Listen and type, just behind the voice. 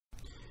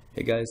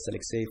Hey guys, it's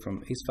Alexei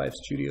from Ace5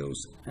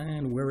 Studios,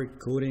 and we're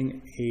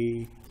recording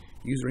a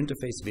user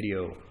interface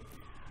video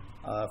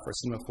for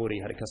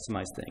Cinema4D, how to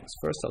customize things.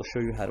 First, I'll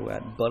show you how to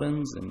add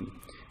buttons and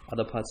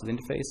other parts of the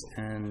interface,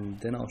 and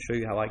then I'll show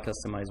you how I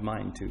customize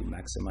mine to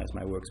maximize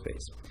my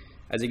workspace.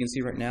 As you can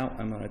see right now,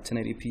 I'm on a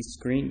 1080p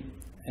screen,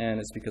 and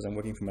it's because I'm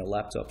working from my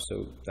laptop,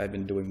 so I've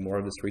been doing more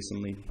of this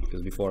recently,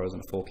 because before I was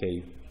on a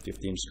 4K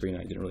 50-inch screen,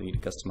 I didn't really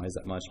need to customize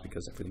that much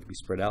because everything could be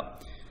spread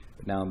out,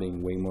 but now I'm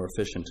being way more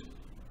efficient.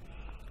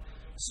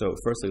 So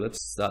firstly, let's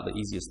start the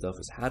easiest stuff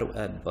is how to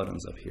add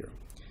buttons up here.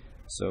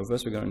 So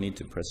first we're going to need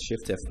to press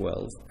Shift F12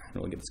 and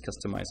we'll get this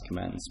Customize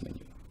Commands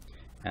menu.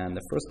 And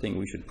the first thing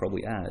we should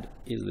probably add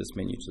is this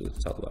menu to the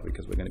top bar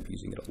because we're going to be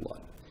using it a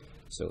lot.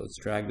 So let's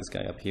drag this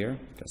guy up here,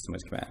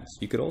 Customize Commands.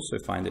 You could also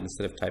find that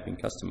instead of typing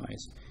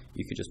Customize,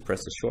 you could just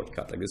press the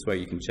shortcut. Like this way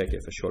you can check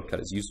if a shortcut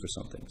is used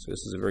for something. So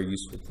this is a very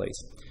useful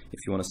place. If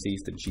you want to see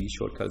if the G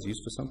shortcut is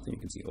used for something, you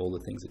can see all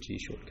the things the G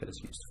shortcut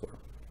is used for.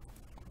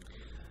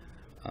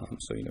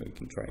 So you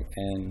can try,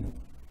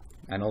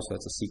 and also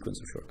that's a sequence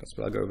of shortcuts,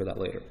 but I'll go over that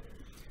later.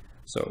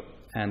 So,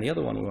 and the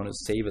other one we want to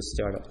save a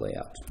startup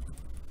layout.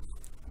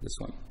 This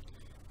one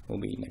will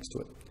be next to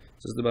it. So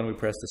this is the button we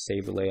press to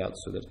save the layout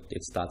so that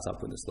it starts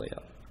up with this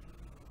layout.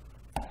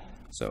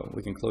 So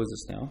we can close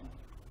this now.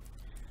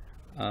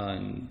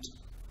 And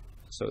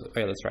so,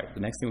 yeah, that's right.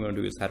 The next thing we want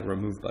to do is how to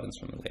remove buttons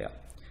from the layout.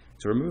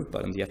 To remove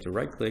buttons, you have to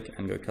right-click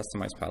and go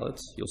Customize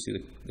Palettes. You'll see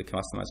the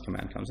Customize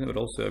command comes in, but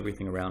also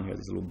everything around here,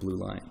 these little blue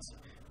lines.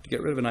 To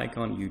get rid of an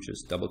icon, you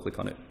just double-click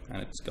on it,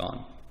 and it's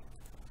gone.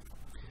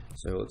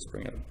 So let's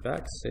bring it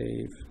back,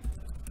 save,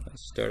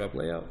 startup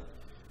layout.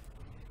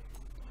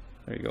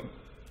 There you go,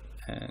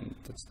 and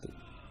that's the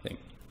thing.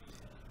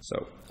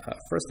 So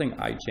first thing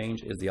I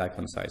change is the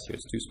icon size here.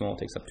 It's too small,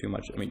 takes up too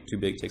much. Too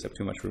big, takes up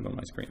too much room on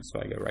my screen.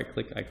 So I go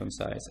right-click, icon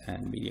size,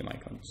 and medium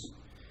icons.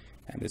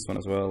 And this one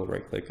as well,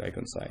 right-click,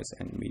 icon size,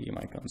 and medium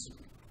icons.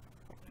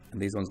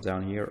 And these ones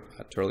down here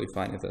are totally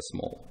fine if they're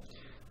small.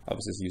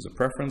 Obviously, it's user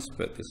preference,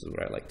 but this is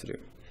what I like to do.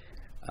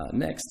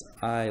 Next,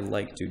 I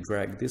like to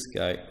drag this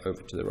guy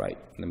over to the right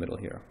in the middle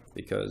here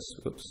because,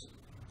 whoops,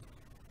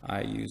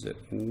 I use it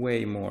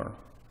way more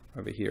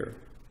over here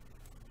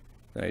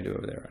than I do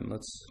over there. And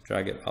let's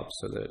drag it up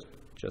so that it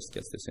just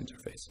gets this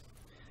interface.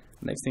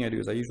 The next thing I do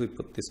is I usually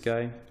put this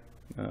guy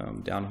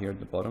down here at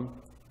the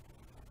bottom.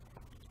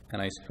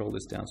 And I scroll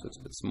this down so it's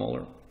a bit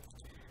smaller.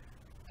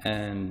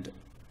 And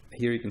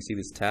here you can see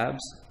these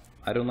tabs.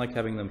 I don't like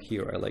having them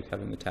here. I like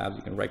having the tabs.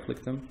 You can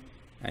right-click them,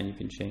 and you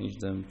can change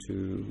them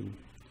to,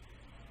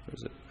 where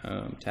is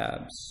it?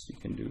 Tabs. You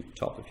can do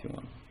top if you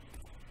want.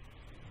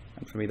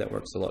 And for me, that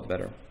works a lot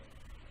better.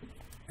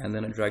 And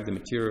then I drag the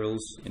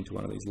materials into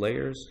one of these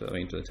layers,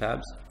 into the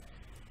tabs.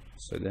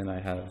 So then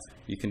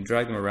you can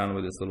drag them around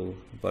with this little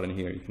button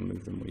here. You can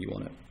move them where you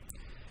want it.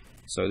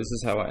 So this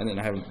is how and then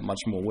I have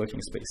much more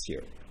working space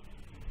here.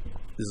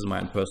 This is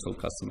my own personal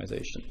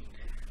customization.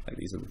 Like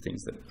these are the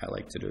things that I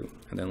like to do.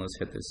 And then let's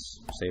hit this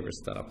Save or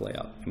Startup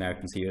layout. And now you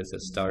can see it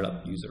says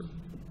Startup User.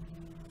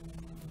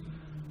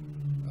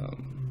 So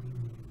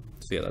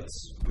yeah,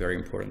 that's very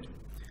important.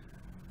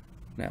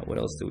 Now, what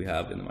else do we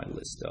have in my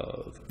list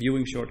of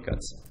viewing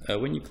shortcuts?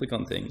 When you click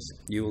on things,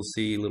 you will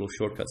see little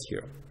shortcuts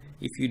here.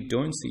 If you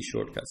don't see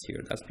shortcuts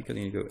here, that's because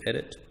you need to go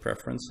Edit,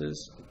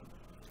 Preferences,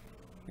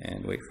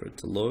 and wait for it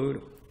to load.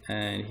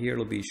 And here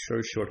it'll be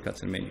Show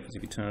Shortcuts and Menus.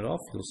 If you turn it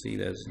off, you'll see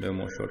there's no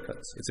more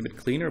shortcuts. It's a bit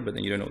cleaner, but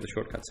then you don't know what the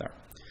shortcuts are.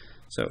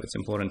 So it's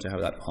important to have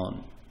that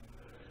on.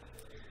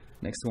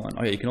 Next one.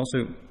 Oh yeah, you can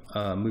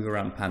also move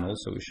around panels,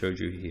 so we showed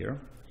you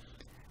here.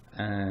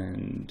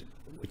 And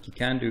what you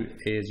can do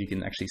is you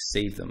can actually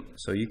save them.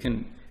 So you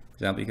can, for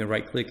example, you can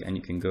right-click and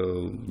you can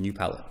go New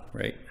Palette,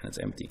 right? And it's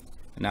empty.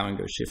 And now we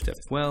can go Shift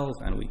F12,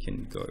 and we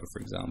can go,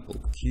 for example,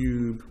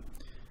 Cube.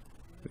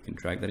 We can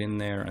drag that in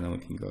there, and then we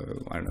can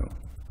go, I don't know,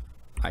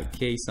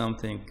 IK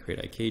something, create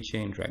IK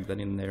chain, drag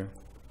that in there.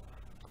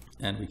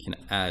 And we can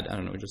add, I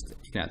don't know,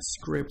 you can add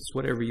scripts,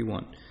 whatever you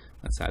want.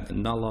 Let's add the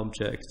null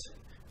object,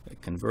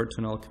 convert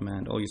to null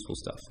command, all useful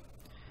stuff.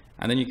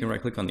 And then you can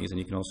right click on these and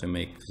you can also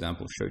make, for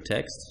example, show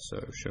text.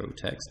 So show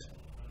text.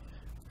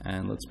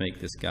 And let's make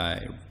this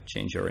guy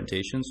change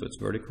orientation so it's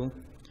vertical.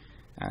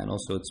 And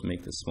also let's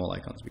make the small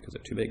icons because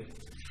they're too big.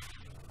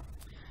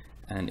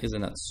 And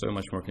isn't that so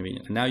much more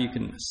convenient? And now you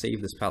can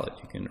save this palette.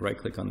 You can right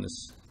click on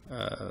this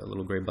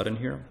little gray button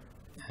here,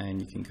 and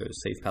you can go to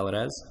Save Palette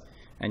As,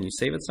 and you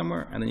save it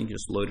somewhere, and then you can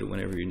just load it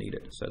whenever you need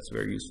it. So that's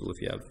very useful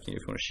if you have, if you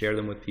want to share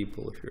them with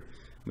people, if you're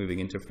moving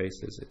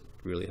interfaces, it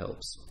really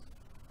helps.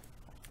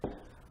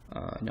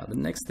 Now the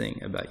next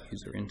thing about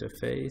user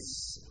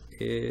interface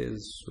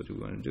is, what do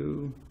we want to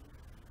do?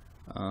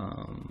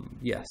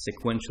 Yeah,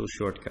 sequential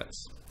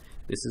shortcuts.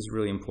 This is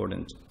really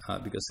important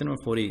because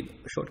Cinema4D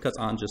shortcuts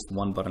aren't just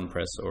one button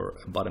press or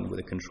a button with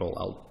a Control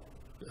Alt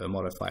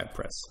modifier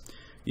press.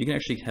 You can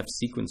actually have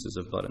sequences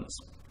of buttons.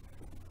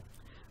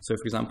 So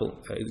for example,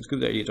 it's a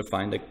good idea to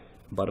find a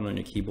button on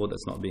your keyboard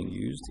that's not being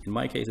used. In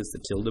my case, it's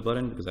the tilde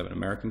button because I have an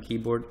American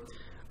keyboard.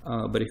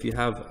 But if you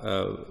have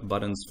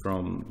buttons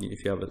from,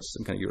 if you have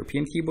some kind of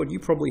European keyboard, you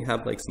probably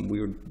have like some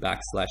weird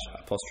backslash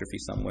apostrophe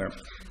somewhere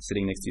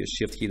sitting next to your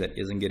shift key that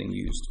isn't getting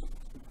used.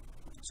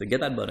 So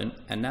get that button,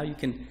 and now you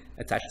can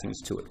attach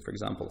things to it. For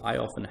example, I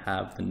often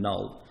have the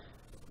null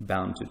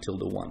bound to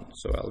tilde1.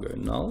 So I'll go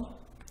null,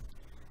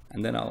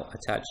 and then I'll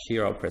attach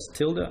here, I'll press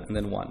tilde, and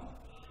then 1.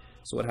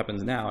 So what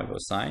happens now, I go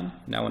assign.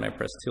 Now when I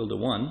press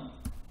tilde1,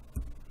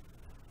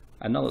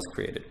 a null is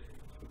created.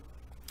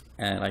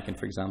 And I can,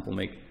 for example,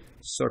 make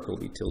circle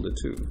be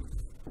tilde2.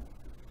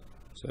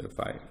 So if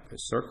I go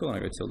circle and I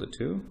go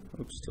tilde2,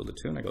 oops,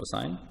 tilde2, and I go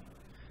assign.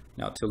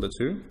 Now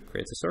tilde2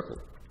 creates a circle.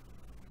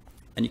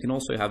 And you can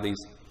also have these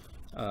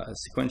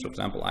sequential. For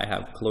example, I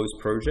have close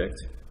project.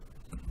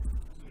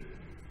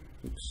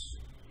 Oops.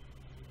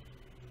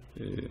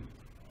 I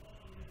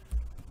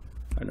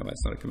don't know why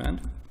it's not a command.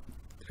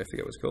 Did I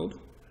forget what it's called?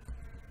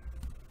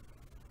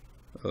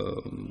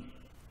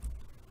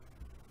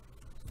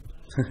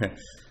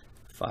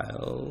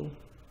 File.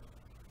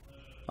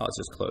 Oh, it's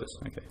just close.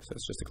 Okay, so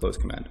it's just a close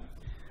command.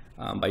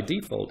 By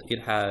default,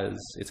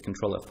 it's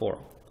Control F4.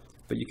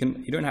 But you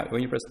don't have,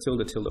 when you press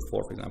tilde 4,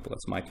 for example,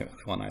 that's my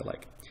one I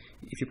like.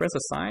 If you press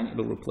assign,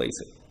 it'll replace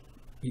it.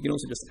 You can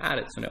also just add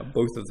it, so now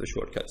both of the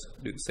shortcuts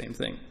do the same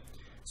thing.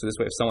 So this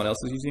way, if someone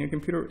else is using your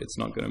computer, it's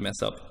not going to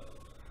mess up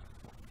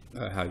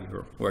how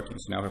you're working.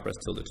 So now if I press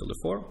tilde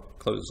 4,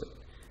 closes it.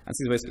 And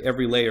see, basically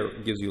every layer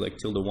gives you, like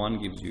tilde1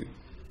 gives you,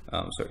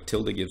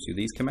 tilde gives you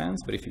these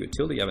commands, but if you go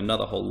tilde, you have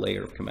another whole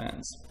layer of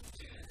commands.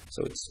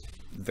 So it's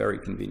very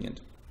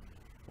convenient.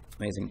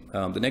 Amazing.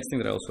 The next thing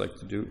that I also like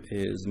to do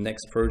is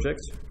next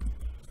project.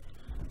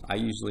 I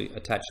usually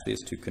attach this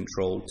to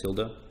control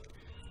tilde,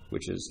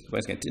 which is,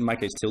 in my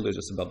case, tilde is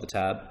just above the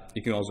tab.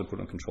 You can also put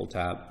on control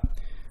tab.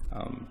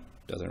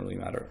 Doesn't really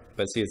matter.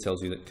 But see, it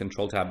tells you that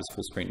control tab is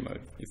full screen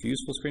mode. If you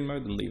use full screen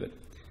mode, then leave it.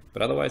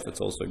 But otherwise,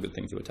 that's also a good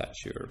thing to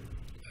attach your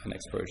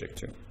next project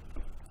to.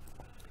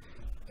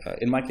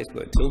 In my case,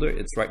 with tilde,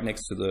 it's right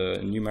next to the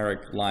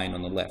numeric line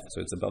on the left,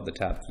 so it's above the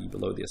tab key,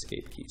 below the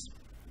escape keys.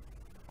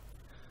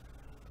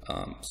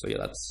 So yeah,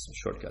 that's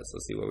shortcuts.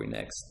 Let's see where we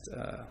next.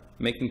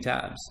 Making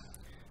tabs.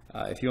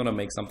 If you want to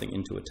make something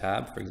into a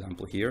tab, for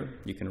example here,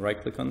 you can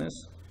right-click on this,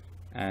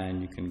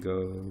 and you can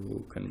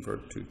go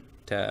convert to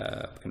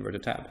tab,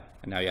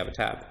 and now you have a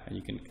tab, and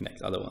you can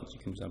connect other ones. You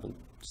can, for example,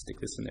 stick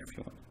this in there if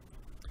you want.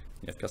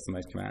 You have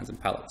customized commands and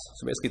palettes.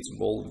 So basically, it's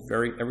all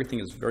everything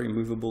is very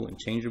movable and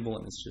changeable,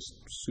 and it's just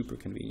super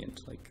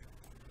convenient. Like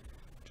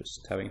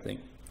just having a thing.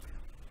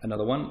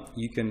 Another one,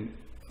 you can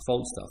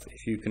fold stuff.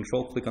 If you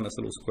control-click on this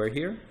little square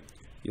here,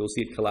 you'll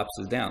see it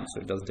collapses down, so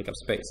it doesn't take up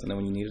space. And then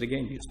when you need it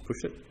again, you just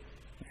push it,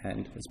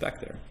 and it's back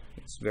there.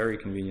 It's very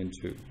convenient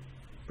to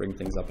bring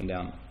things up and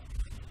down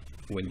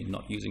when you're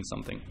not using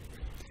something.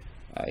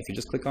 If you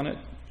just click on it,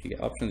 you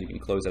get options. You can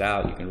close it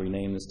out. You can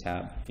rename this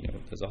tab. You know,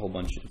 there's a whole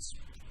bunch. It's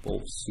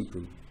all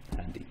super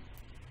handy.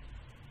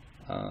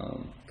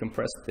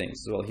 Compressed things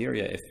as well here.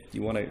 Yeah, if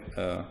you want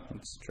to,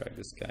 let's drag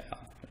this guy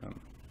out.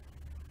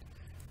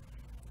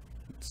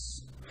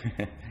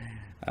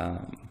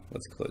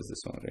 Let's close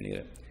this one. I don't need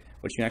it.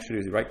 What you can actually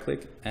do is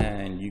right-click,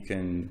 and you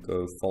can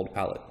go fold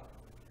palette,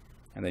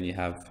 and then you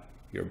have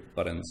your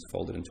buttons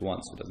folded into one,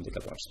 so it doesn't take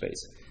up much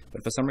space.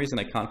 But for some reason,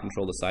 I can't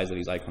control the size of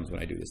these icons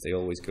when I do this. They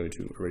always go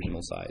to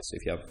original size. So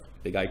if you have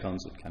big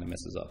icons, it kind of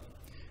messes up.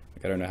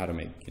 Like I don't know how to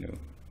make, you know,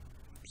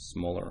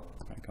 smaller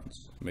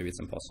icons. Maybe it's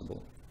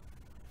impossible.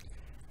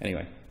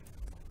 Anyway,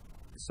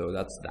 so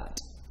that's that.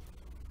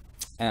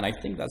 And I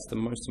think that's the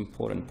most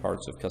important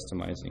parts of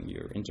customizing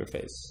your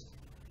interface.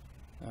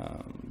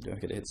 Don't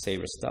forget to hit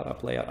save or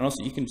startup layout. And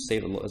also you can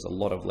save, there's a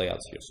lot of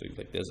layouts here. So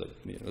like there's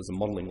a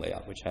modeling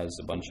layout which has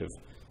a bunch of,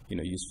 you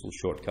know, useful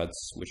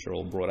shortcuts which are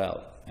all brought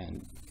out.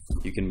 And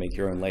you can make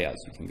your own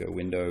layouts. You can go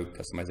window,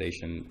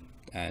 customization,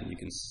 and you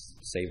can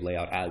save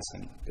layout as,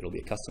 and it'll be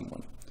a custom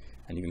one.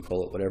 And you can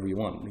call it whatever you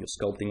want. Your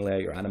sculpting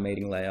layout, your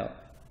animating layout.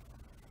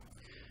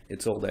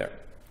 It's all there.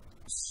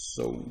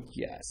 So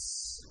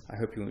yes, I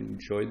hope you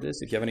enjoyed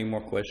this. If you have any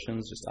more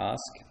questions, just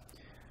ask.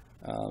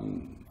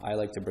 I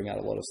like to bring out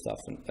a lot of stuff,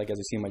 and like as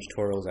you see in my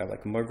tutorials, I have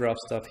like MoGraph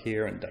stuff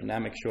here and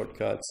dynamic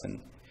shortcuts.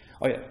 And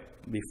oh yeah,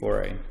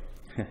 before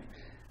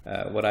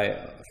what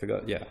I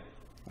forgot, yeah,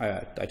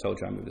 I told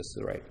you I moved this to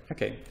the right.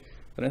 Okay,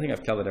 but I think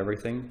I've covered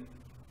everything.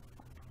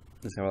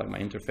 This is how I like my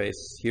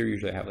interface. Here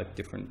usually I have like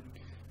different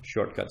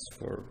shortcuts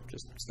for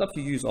just stuff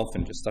you use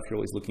often, just stuff you're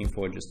always looking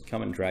for. Just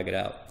come and drag it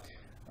out.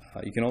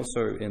 You can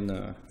also, in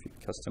the if you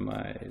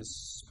customize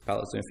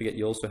palettes, don't forget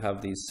you also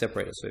have these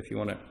separators. So if you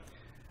want to,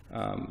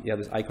 you have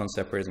this icon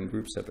separators and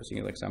group separators. So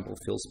you can, for example,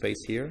 fill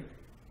space here,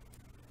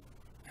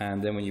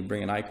 and then when you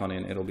bring an icon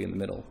in, it'll be in the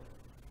middle,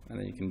 and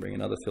then you can bring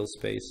another fill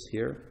space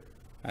here,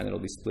 and it'll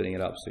be splitting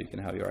it up so you can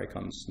have your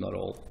icons not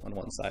all on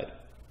one side.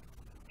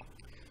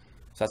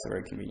 So that's a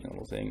very convenient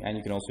little thing. And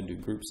you can also do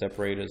group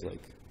separators,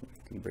 like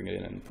you can bring it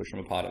in and push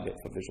them apart a bit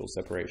for visual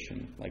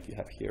separation, like you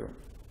have here.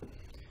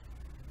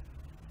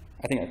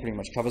 I think that pretty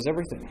much covers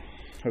everything.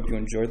 Hope you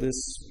enjoyed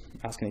this.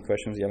 Ask any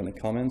questions you have in the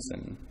comments,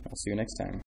 and I'll see you next time.